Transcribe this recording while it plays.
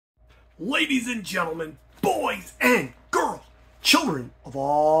Ladies and gentlemen, boys and girls, children of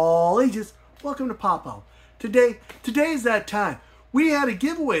all ages, welcome to Pophouse. Today is that time. We had a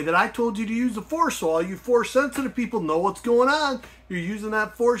giveaway that I told you to use the force, so all you force sensitive people know what's going on. You're using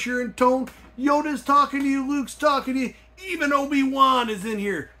that force, you're in tone. Yoda's talking to you, Luke's talking to you, even Obi-Wan is in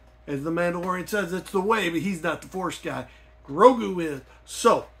here. As the Mandalorian says, it's the way, but he's not the force guy. Grogu is.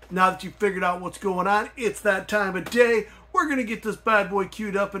 So, now that you've figured out what's going on, it's that time of day. We're going to get this bad boy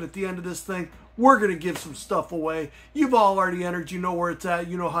queued up, and at the end of this thing, we're going to give some stuff away. You've all already entered. You know where it's at.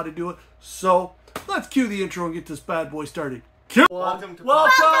 You know how to do it. So, let's cue the intro and get this bad boy started. Welcome to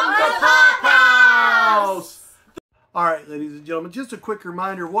Pophouse! Alright, ladies and gentlemen, just a quick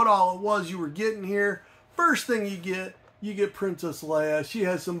reminder what all it was you were getting here. First thing you get Princess Leia. She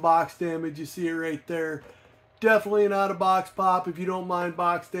has some box damage. You see it right there. Definitely not a box pop if you don't mind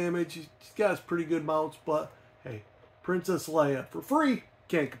box damage. She's got some pretty good mounts, but hey, Princess Leia for free,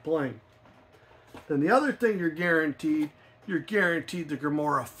 can't complain. Then the other thing you're guaranteed the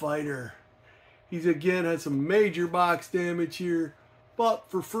Gamora fighter. He's again has some major box damage here, but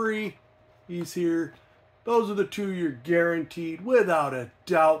for free, he's here. Those are the two you're guaranteed without a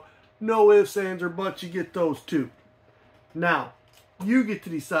doubt. No ifs, ands, or buts, you get those two. Now, you get to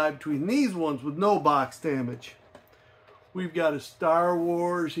decide between these ones with no box damage. We've got a Star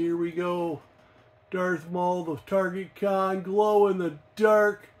Wars, here we go. Darth Maul, the Target Con, glow in the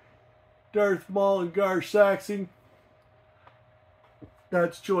dark. Darth Maul and Gar Saxon.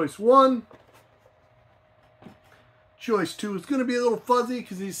 That's choice one. Choice two is going to be a little fuzzy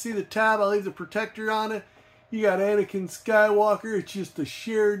because you see the tab, I leave the protector on it. You got Anakin Skywalker. It's just a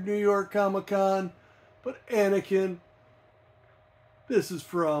shared New York Comic Con. But Anakin, this is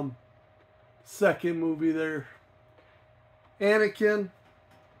from second movie there. Anakin,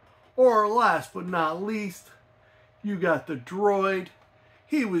 or last but not least, you got the droid.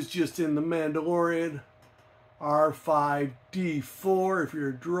 He was just in The Mandalorian. R5-D4. If you're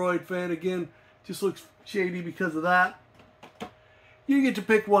a droid fan, again, just looks shady because of that. You get to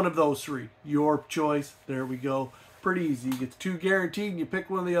pick one of those three. Your choice. There we go. Pretty easy. You get two guaranteed and you pick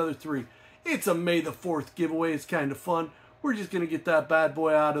one of the other three. It's a May the 4th giveaway. It's kind of fun. We're just going to get that bad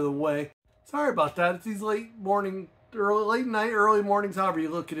boy out of the way. Sorry about that. It's these late night, early mornings, however you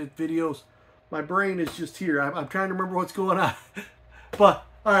look at it, videos. My brain is just here. I'm trying to remember what's going on. But,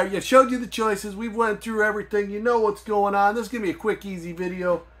 alright, I've showed you the choices. We've went through everything. You know what's going on. This is going to be a quick, easy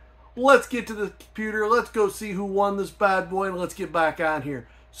video. Let's get to the computer. Let's go see who won this bad boy, and let's get back on here.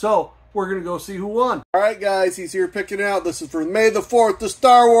 So, we're going to go see who won. All right, guys, he's here picking it out. This is for May the 4th, the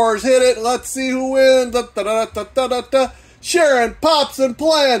Star Wars. Hit it. Let's see who wins. Sharon, Pops, and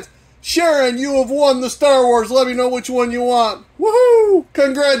Plans. Sharon, you have won the Star Wars. Let me know which one you want. Woohoo!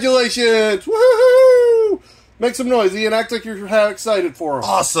 Congratulations. Woohoo! Make some noise, Ian. Act like you're excited for him.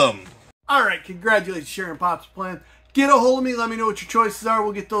 Awesome. All right, congratulations, Sharon, Pops, and Plans. Get a hold of me. Let me know what your choices are.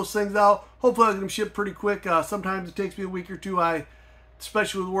 We'll get those things out. Hopefully I'll get them shipped pretty quick. Sometimes it takes me a week or two.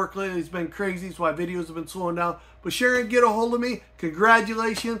 Especially with work lately, it's been crazy. That's why videos have been slowing down. But Sharon, get a hold of me.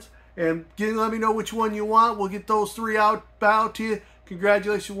 Congratulations. And let me know which one you want. We'll get those three out to you.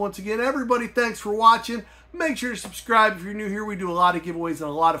 Congratulations once again. Everybody, thanks for watching. Make sure to subscribe if you're new here. We do a lot of giveaways and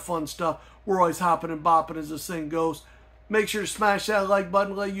a lot of fun stuff. We're always hopping and bopping as this thing goes. Make sure to smash that like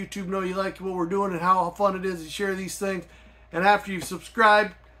button. Let YouTube know you like what we're doing and how fun it is to share these things. And after you've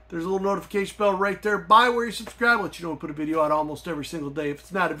subscribed, there's a little notification bell right there. By where you subscribe, let you know we put a video out almost every single day. If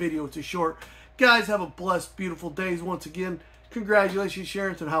it's not a video, it's a short. Guys, have a blessed, beautiful day. Once again, congratulations,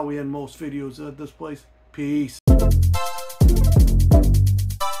 Sharon, on how we end most videos at this place. Peace.